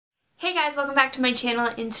guys, welcome back to my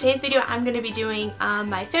channel. In today's video I'm going to be doing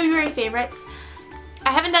my February favorites.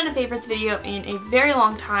 I haven't done a favorites video in a very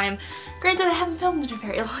long time. Granted, I haven't filmed in a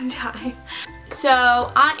very long time.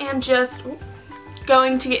 So I am just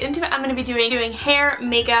going to get into it. I'm going to be doing hair,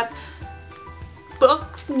 makeup,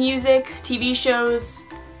 books, music, TV shows.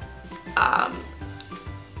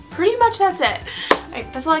 Pretty much that's it.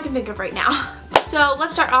 That's all I can think of right now. So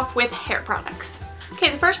let's start off with hair products. Okay,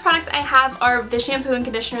 the first products I have are the shampoo and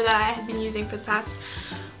conditioner that I have been using for the past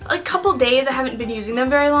couple days. I haven't been using them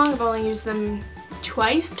very long. I've only used them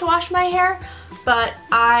twice to wash my hair, but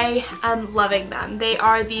I am loving them. They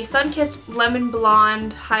are the Sunkissed Lemon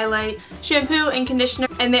Blonde Highlight Shampoo and Conditioner,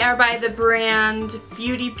 and they are by the brand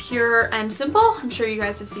Beauty Pure and Simple. I'm sure you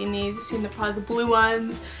guys have seen these. You've seen probably the blue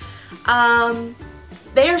ones.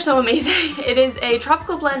 They are so amazing. It is a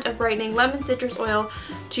tropical blend of brightening lemon citrus oil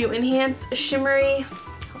to enhance shimmery,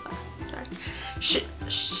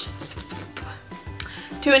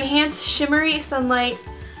 shimmery sunlight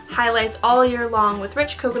highlights all year long with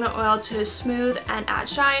rich coconut oil to smooth and add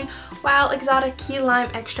shine, while exotic key lime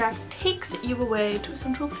extract takes you away to a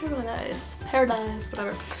central paradise,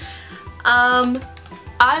 whatever.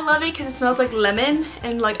 I love it because it smells like lemon,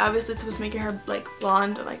 and obviously it's supposed to make your hair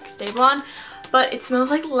blonde or stay blonde. But it smells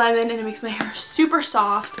like lemon and it makes my hair super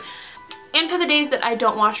soft. And for the days that I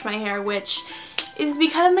don't wash my hair, which is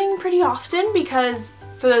becoming pretty often, because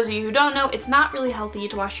for those of you who don't know, it's not really healthy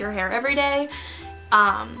to wash your hair every day.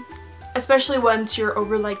 Especially once you're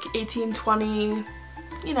over 18, 20,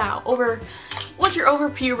 once you're over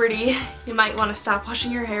puberty, you might want to stop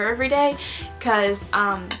washing your hair every day, because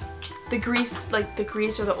the grease,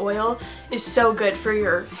 or the oil is so good for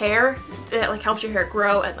your hair. It helps your hair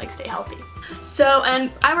grow and stay healthy. So,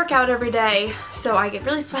 and I work out every day, so I get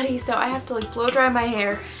really sweaty, so I have to blow dry my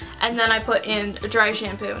hair, and then I put in a dry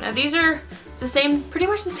shampoo. Now these are the same, pretty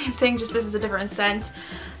much the same thing, just this is a different scent.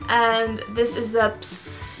 And this is the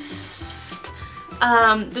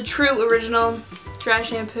True Original Dry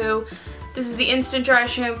Shampoo. This is the Instant Dry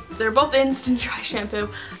Shampoo. They're both Instant Dry Shampoo,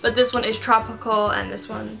 but this one is tropical and this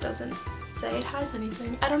one doesn't say it has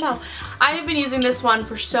anything. I don't know. I have been using this one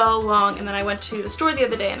for so long, and then I went to the store the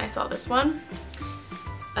other day and I saw this one.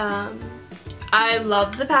 I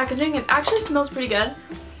love the packaging. It actually smells pretty good.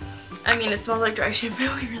 I mean, it smells like dry shampoo.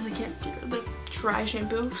 You really can't get rid of the dry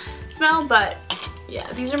shampoo smell, but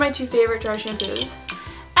yeah, these are my two favorite dry shampoos.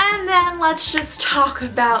 And then let's just talk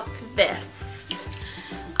about this.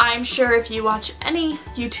 I'm sure if you watch any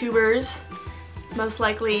YouTubers, most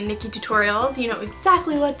likely Nikki Tutorials, you know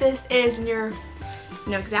exactly what this is, and you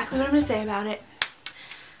know exactly what I'm going to say about it.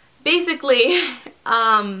 Basically,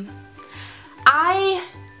 I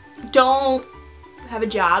don't have a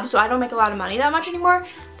job, so I don't make a lot of money that much anymore,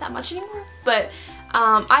 but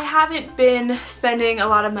I haven't been spending a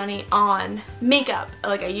lot of money on makeup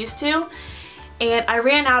like I used to, and I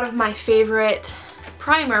ran out of my favorite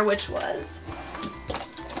primer, which was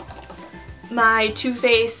my Too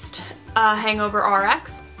Faced Hangover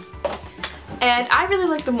RX, and I really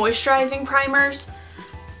like the moisturizing primers,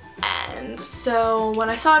 and so when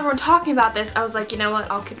I saw everyone talking about this, I was like, you know what,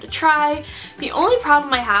 I'll give it a try. The only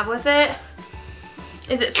problem I have with it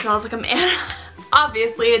is it smells like a man.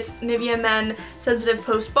 Obviously, it's Nivea Men Sensitive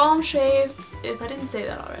Post Balm Shave. If I didn't say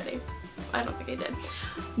that already, I don't think I did.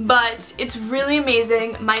 But it's really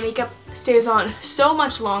amazing. My makeup stays on so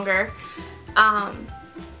much longer.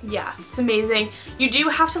 Yeah, it's amazing. You do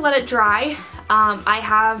have to let it dry. I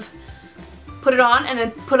have put it on and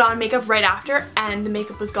then put on makeup right after, and the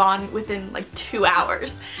makeup was gone within 2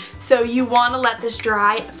 hours. So you want to let this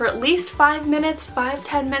dry for at least 5 minutes,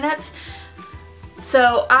 5-10 minutes.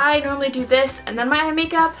 So I normally do this and then my eye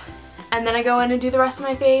makeup, and then I go in and do the rest of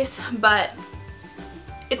my face, but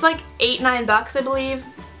it's like $8-9 bucks, I believe.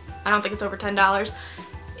 I don't think it's over $10.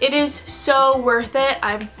 It is so worth it.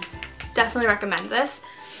 I definitely recommend this.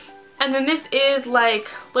 And then this is lip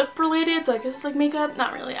related, so I guess it's makeup,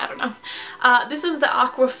 not really, I don't know. This is the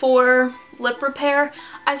Aqua 4 Lip Repair.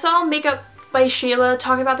 I saw Makeup by Shayla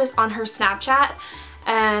talk about this on her Snapchat,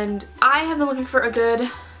 and I have been looking for a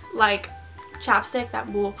good chapstick that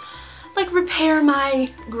will repair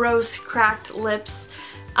my gross cracked lips,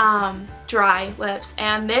 dry lips,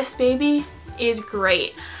 and this baby is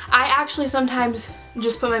great. I actually sometimes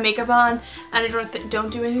just put my makeup on and I don't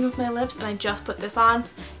do anything with my lips, and I just put this on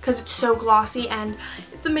because it's so glossy and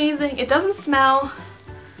it's amazing. It doesn't smell,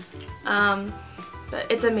 but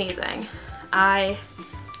it's amazing. I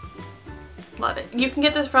love it. You can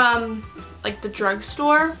get this from the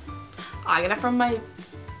drugstore. I get it from my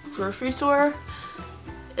grocery store.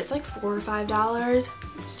 It's $4 or $5.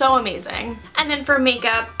 So amazing. And then for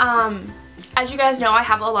makeup, as you guys know, I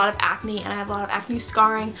have a lot of acne and I have a lot of acne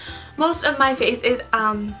scarring. Most of my face is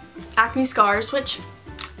acne scars, which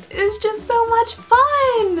is just so much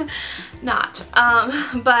fun. Not.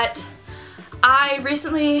 But I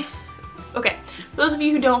recently, okay, for those of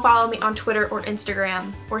you who don't follow me on Twitter or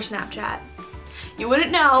Instagram or Snapchat, you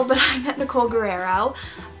wouldn't know, but I met Nicole Guerrero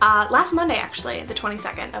last Monday, actually, the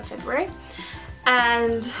 22nd of February.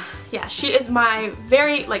 And yeah, she is my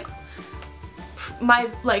very, like, my,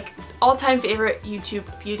 like, all-time favorite YouTube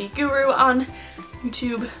beauty guru on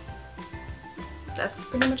YouTube. That's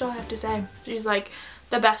pretty much all I have to say. She's, like,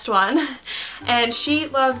 the best one. And she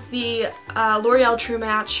loves the L'Oreal True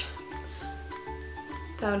Match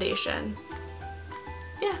foundation.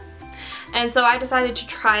 Yeah. And so I decided to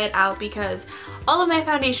try it out because all of my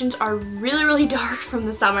foundations are really, really dark from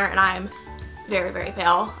the summer and I'm very, very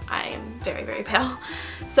pale. I am very, very pale.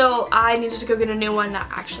 So I needed to go get a new one that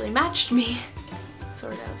actually matched me,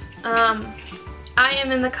 sort of. I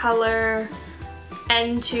am in the color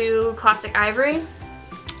N2 Classic Ivory.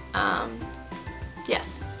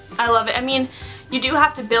 Yes, I love it. I mean, you do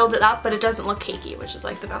have to build it up, but it doesn't look cakey, which is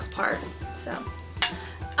like the best part. So,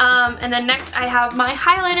 and then next I have my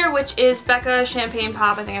highlighter, which is Becca Champagne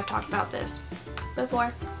Pop. I think I've talked about this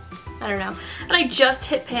before. I don't know. And I just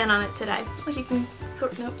hit pan on it today. Like you can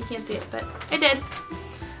sort, nope, you can't see it, but I did.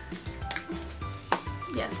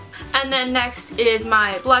 Yes. And then next is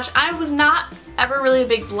my blush. I was not ever really a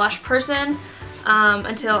big blush person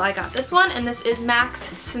until I got this one, and this is MAC's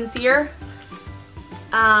Sincere.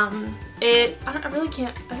 I don't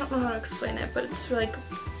know how to explain it, but it's like,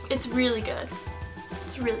 it's really good.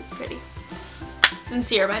 It's really pretty.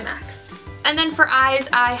 Sincere by MAC. And then for eyes,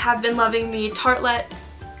 I have been loving the Tartelette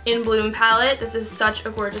In Bloom palette. This is such a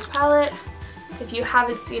gorgeous palette. If you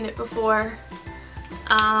haven't seen it before,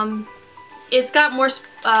 it's got more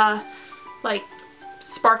like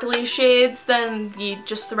sparkly shades than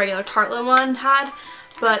just the regular Tartelette one had,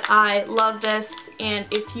 but I love this, and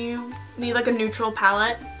if you need like a neutral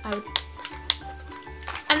palette, I would recommend this one.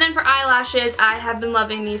 And then for eyelashes, I have been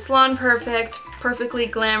loving the Salon Perfect Perfectly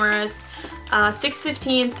Glamorous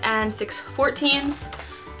 615s and 614s.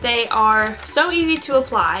 They are so easy to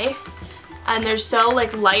apply, and they're so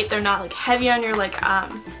like light. They're not like heavy on your like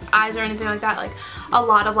eyes or anything like that, like a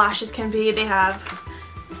lot of lashes can be. They have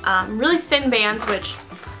really thin bands, which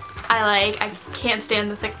I like. I can't stand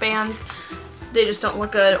the thick bands. They just don't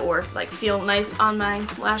look good or like feel nice on my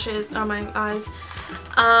lashes, on my eyes.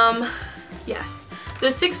 Yes. The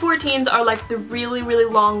 614s are like the really, really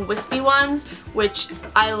long wispy ones, which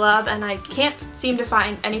I love, and I can't seem to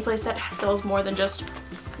find any place that sells more than just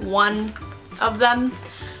one of them.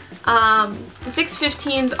 The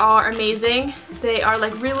 615s are amazing. They are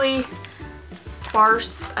like really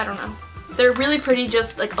sparse, I don't know. They're really pretty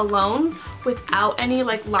just like alone without any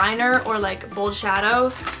like liner or like bold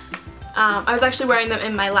shadows. I was actually wearing them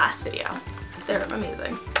in my last video. They're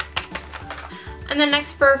amazing. And then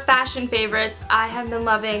next for fashion favorites, I have been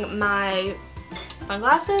loving my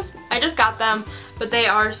sunglasses. I just got them, but they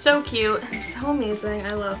are so cute and so amazing.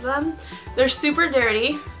 I love them. They're super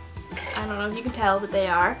dirty. I don't know if you can tell, but they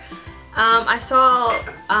are. I saw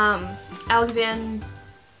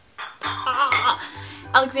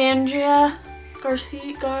Alexandria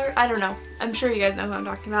Garcia, I don't know. I'm sure you guys know who I'm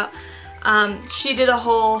talking about. She did a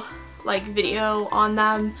whole like video on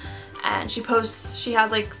them, and she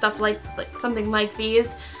has like stuff like something like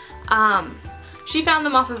these. She found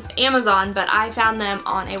them off of Amazon, but I found them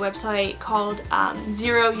on a website called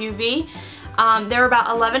Zero UV. They were about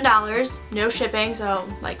 $11, no shipping,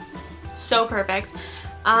 so like so perfect.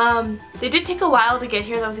 They did take a while to get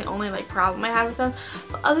here. That was the only like problem I had with them,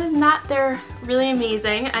 but other than that, they're really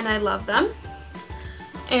amazing and I love them.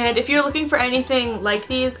 And if you're looking for anything like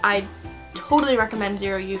these, I totally recommend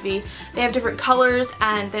Zero UV. They have different colors,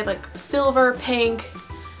 and they have like silver, pink,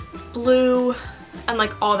 blue, and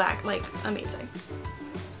like all that, like amazing.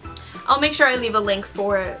 I'll make sure I leave a link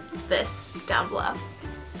for this down below.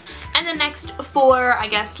 And then next for, I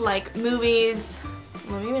guess, like movies,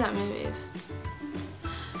 well maybe not movies,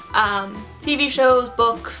 TV shows,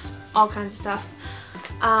 books, all kinds of stuff.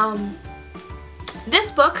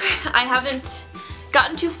 This book I haven't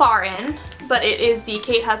gotten too far in, but it is the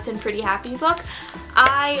Kate Hudson Pretty Happy book.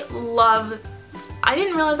 I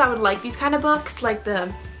didn't realize I would like these kind of books, like the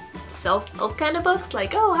self-help kind of books,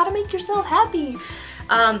 like, oh, how to make yourself happy.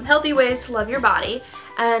 Healthy ways to love your body.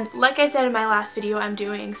 And like I said in my last video, I am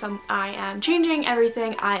changing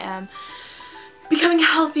everything. I am becoming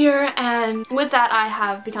healthier, and with that I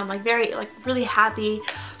have become like really happy,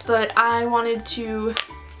 but I wanted to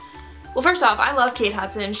well, first off, I love Kate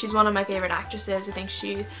Hudson. She's one of my favorite actresses.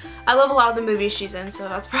 I love a lot of the movies she's in, so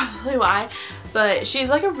that's probably why. But she's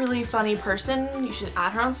like a really funny person. You should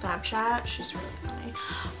add her on Snapchat. She's really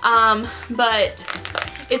funny. But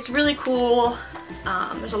it's really cool.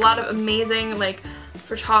 There's a lot of amazing like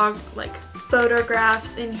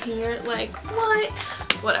photographs in here. Like what?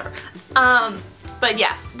 Whatever. But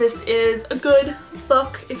yes, this is a good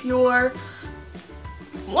book if you're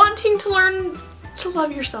wanting to learn to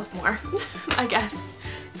love yourself more, I guess.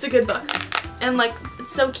 It's a good book. And like,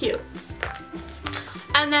 it's so cute.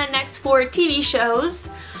 And then next for TV shows,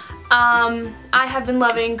 I have been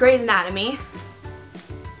loving Grey's Anatomy.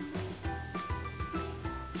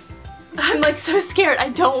 I'm like so scared. I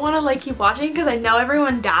don't want to like keep watching because I know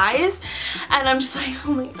everyone dies. And I'm just like,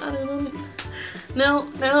 oh my god, I don't...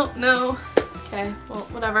 No. Okay, well,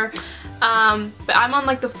 whatever. But I'm on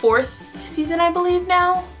like the 4th season, I believe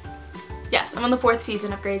now. Yes, I'm on the 4th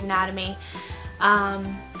season of Grey's Anatomy.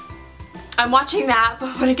 I'm watching that,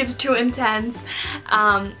 but when it gets too intense,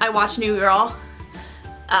 I watch New Girl.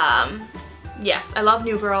 Yes, I love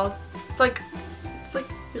New Girl. It's like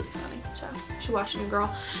really funny, so you should watch New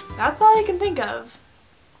Girl. That's all I can think of.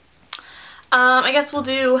 I guess we'll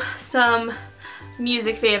do some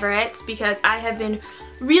music favorites because I have been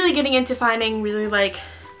really getting into finding really like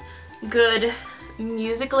good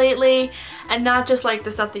music lately, and not just like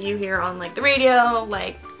the stuff that you hear on like the radio.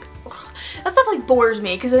 Like ugh, that stuff like bores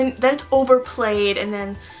me because then it's overplayed, and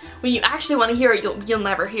then when you actually want to hear it, you'll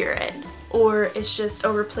never hear it, or it's just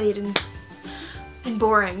overplayed and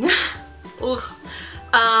boring. Ugh.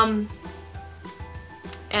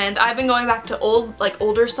 And I've been going back to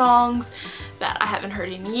older songs that I haven't heard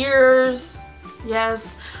in years.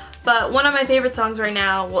 Yes. But one of my favorite songs right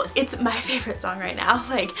now, well, it's my favorite song right now,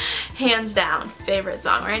 like hands down favorite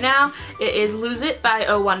song right now. It is Lose It by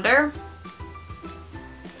Oh Wonder.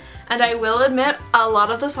 And I will admit, a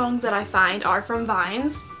lot of the songs that I find are from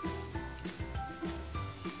Vines.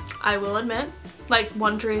 I will admit, like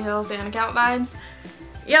One Tree Hill fan account Vines.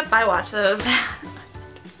 Yep, I watch those.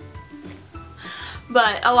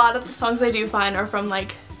 But a lot of the songs I do find are from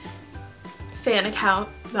like fan account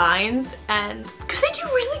Vines, and because they do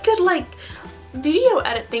really good like video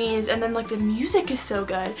edit thingies, and then like the music is so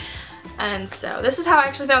good. And so this is how I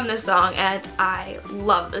actually found this song, and I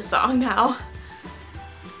love this song now.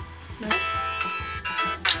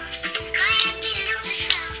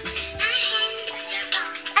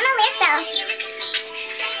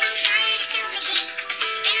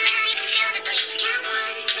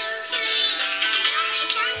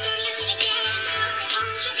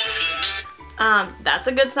 That's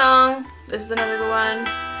a good song. This is another good one.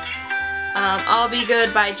 I'll Be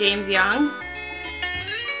Good by James Young.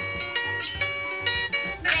 This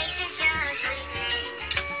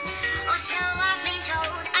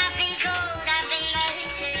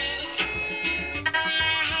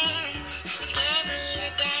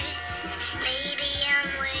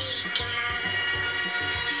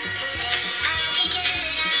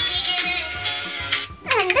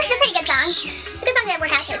is a pretty good song. It's a good song to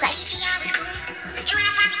work out to. It's like...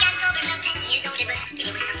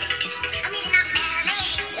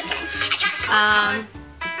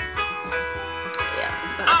 Yeah,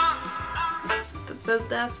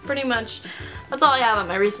 that's pretty much, that's all I have on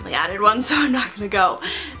my recently added one, so I'm not gonna go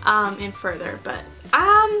in further, but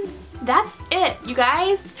that's it, you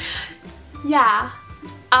guys. Yeah,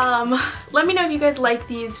 let me know if you guys like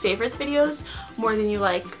these favorites videos more than you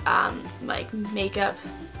like makeup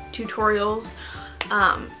tutorials,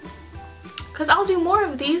 because I'll do more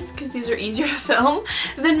of these because these are easier to film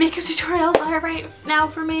than makeup tutorials are right now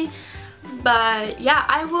for me. But yeah,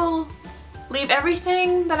 I will leave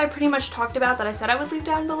everything that I pretty much talked about that I said I would leave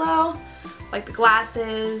down below, like the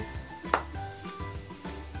glasses,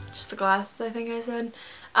 just the glasses I think I said,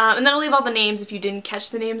 and then I'll leave all the names if you didn't catch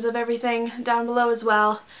the names of everything down below as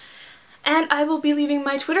well. And I will be leaving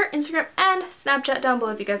my Twitter, Instagram, and Snapchat down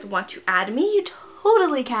below if you guys want to add me. You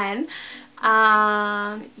totally can.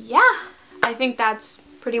 Yeah, I think that's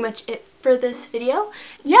pretty much it for this video.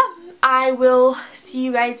 Yeah, I will see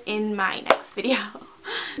you guys in my next video.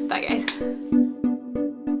 Bye guys.